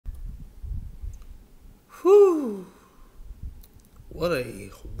What a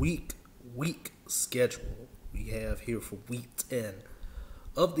week schedule we have here for week 10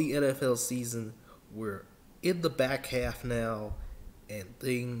 of the NFL season. We're in the back half now, and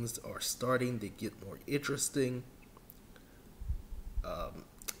things are starting to get more interesting.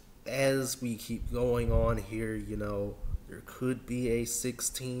 As we keep going on here, there could be a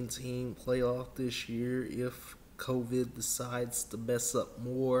 16 team playoff this year if COVID decides to mess up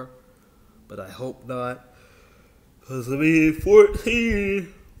more, but I hope not. Because,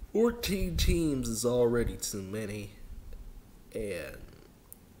 14 teams is already too many. And,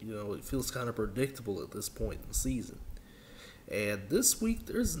 it feels kind of predictable at this point in the season. And this week,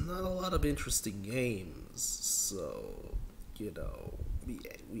 there's not a lot of interesting games. So, we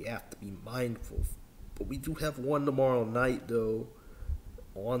have to be mindful. But we do have one tomorrow night, though,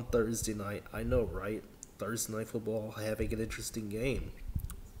 on Thursday night. I know, right? Thursday Night Football having an interesting game.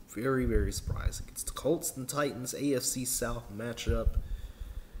 Very, very surprising. It's the Colts and Titans AFC South matchup.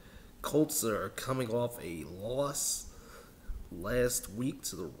 Colts are coming off a loss last week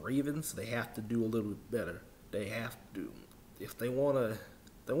to the Ravens. They have to do a little bit better. They have to. If they want to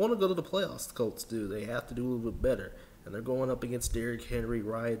go to the playoffs, the Colts do. They have to do a little bit better. And they're going up against Derrick Henry,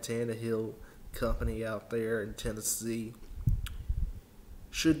 Ryan Tannehill, company out there in Tennessee.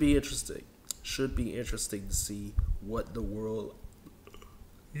 Should be interesting. Should be interesting to see what the world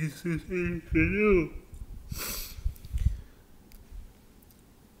is to do.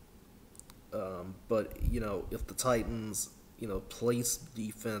 But, if the Titans, place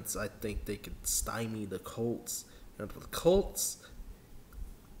defense, I think they could stymie the Colts. And for the Colts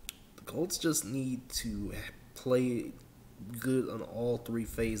just need to play good on all three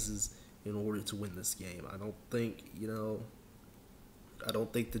phases in order to win this game. I don't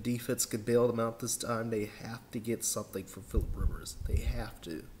think the defense can bail them out this time. They have to get something from Phillip Rivers. They have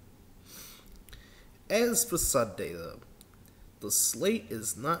to. As for Sunday, though, the slate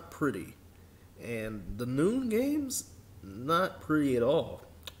is not pretty. And the noon games, not pretty at all.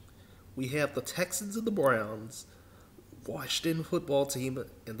 We have the Texans and the Browns, Washington football team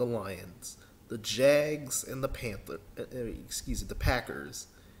and the Lions, the Jags and the the Packers,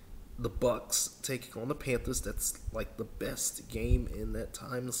 the Bucks taking on the Panthers. That's like the best game in that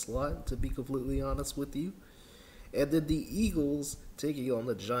time slot, to be completely honest with you. And then the Eagles taking on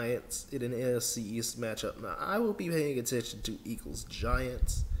the Giants in an NFC East matchup. Now, I will be paying attention to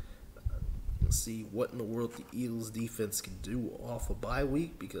Eagles-Giants. See what in the world the Eagles defense can do off a bye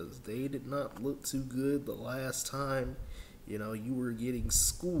week, because they did not look too good the last time. You were getting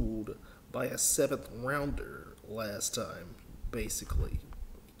schooled by a 7th rounder last time, basically.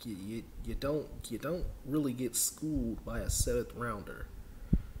 You don't really get schooled by a 7th rounder.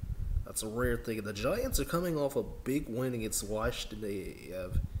 That's a rare thing. The Giants are coming off a big win against Washington. They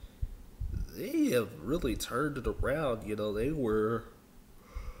have really turned it around. They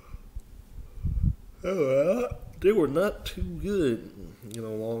were not too good,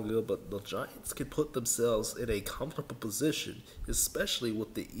 long ago, but the Giants can put themselves in a comfortable position, especially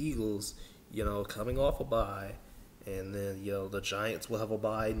with the Eagles, coming off a bye, and then, the Giants will have a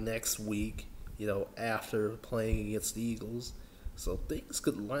bye next week, after playing against the Eagles. So things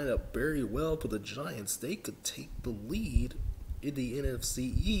could line up very well for the Giants. They could take the lead in the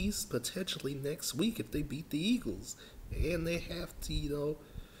NFC East potentially next week if they beat the Eagles. And they have to,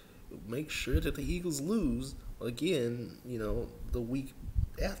 make sure that the Eagles lose again, the week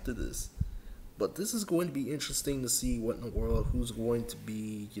after this. But this is going to be interesting to see what in the world, who's going to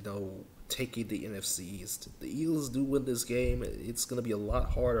be, taking the NFC East. If the Eagles do win this game, it's going to be a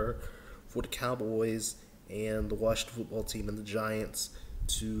lot harder for the Cowboys and the Washington football team and the Giants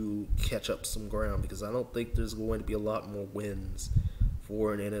to catch up some ground, because I don't think there's going to be a lot more wins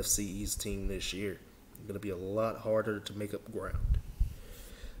for an NFC East team this year. It's going to be a lot harder to make up ground.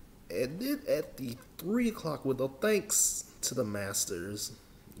 And then at the 3 o'clock window, thanks to the Masters,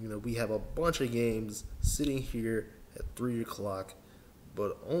 we have a bunch of games sitting here at 3 o'clock,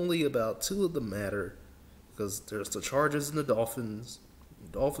 but only about 2 of them matter, because there's the Chargers and the Dolphins. The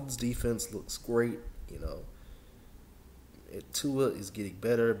Dolphins' defense looks great, Tua is getting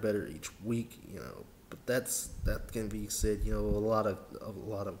better and better each week, but that can be said, a lot of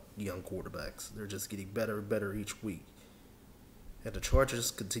young quarterbacks. They're just getting better and better each week. And the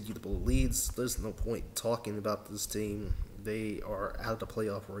Chargers continue to blow leads. There's no point talking about this team. They are out of the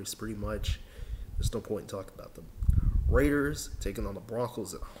playoff race pretty much. There's no point in talking about them. Raiders taking on the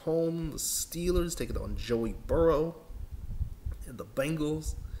Broncos at home. The Steelers taking on Joey Burrow and the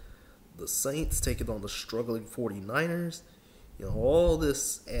Bengals. The Saints taking on the struggling 49ers. All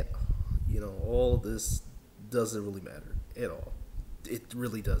this doesn't really matter at all. It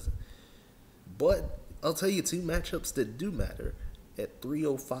really doesn't. But I'll tell you 2 matchups that do matter. At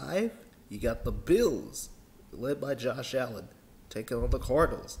 3:05, you got the Bills, led by Josh Allen, taking on the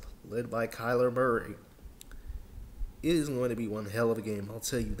Cardinals, led by Kyler Murray. It is going to be one hell of a game. I'll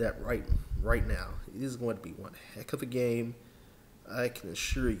tell you that right now. It is going to be one heck of a game. I can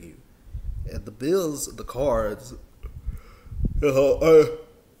assure you. And the Bills, the Cards,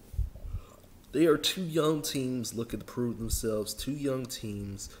 they are two young teams looking to prove themselves. Two young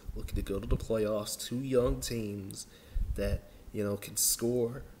teams looking to go to the playoffs. Two young teams that can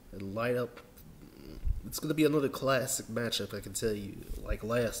score and light up. It's going to be another classic matchup, I can tell you. Like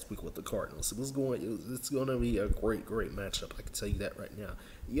last week with the Cardinals, it's going to be a great matchup. I can tell you that right now.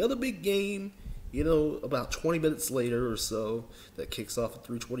 The other big game, about 20 minutes later or so, that kicks off at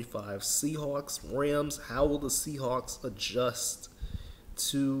 3:25. Seahawks, Rams. How will the Seahawks adjust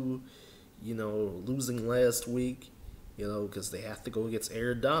to losing last week? Because they have to go against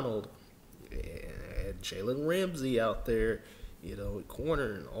Aaron Donald and Jalen Ramsey out there, at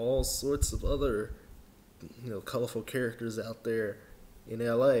corner, and all sorts of other colorful characters out there in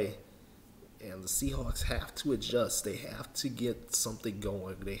LA. And the Seahawks have to adjust. They have to get something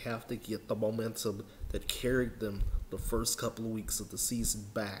going. They have to get the momentum that carried them the first couple of weeks of the season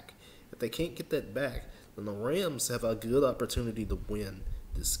back. If they can't get that back, then the Rams have a good opportunity to win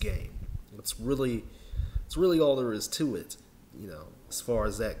this game. It's really all there is to it, as far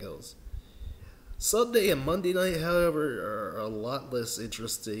as that goes. Sunday and Monday night, however, are a lot less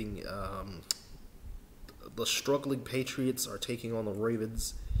interesting. The struggling Patriots are taking on the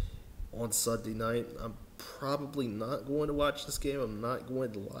Ravens on Sunday night. I'm probably not going to watch this game. I'm not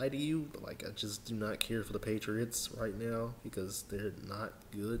going to lie to you. I just do not care for the Patriots right now because they're not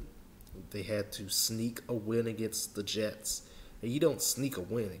good. They had to sneak a win against the Jets. And you don't sneak a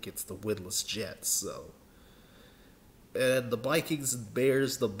win against the winless Jets. So, and the Vikings and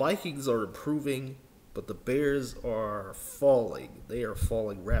Bears. The Vikings are improving, but the Bears are falling. They are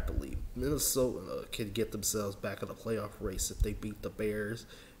falling rapidly. Minnesota can get themselves back in the playoff race if they beat the Bears.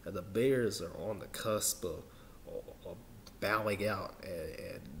 And the Bears are on the cusp of bowing out.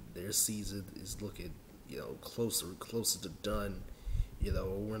 And their season is looking, closer and closer to done.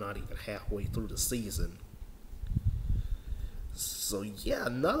 We're not even halfway through the season. So, yeah,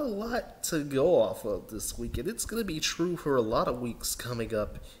 not a lot to go off of this week. And it's going to be true for a lot of weeks coming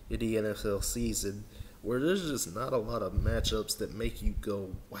up in the NFL season, where there's just not a lot of matchups that make you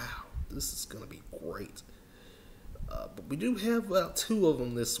go, wow, this is going to be great. But we do have about 2 of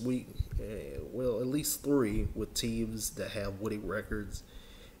them this week. Well, at least 3 with teams that have winning records.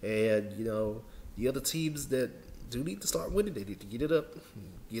 And, the other teams that do need to start winning, they need to get it up,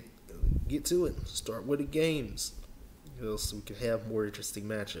 get to it, start winning games. So we can have more interesting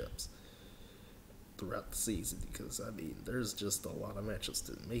matchups throughout the season. Because, there's just a lot of matchups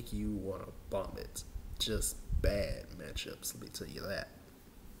that make you want to vomit. Just bad matchups, let me tell you that.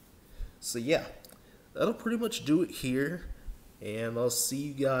 So, yeah, that'll pretty much do it here. And I'll see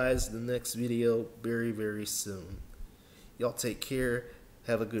you guys in the next video very, very soon. Y'all take care.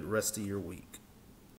 Have a good rest of your week.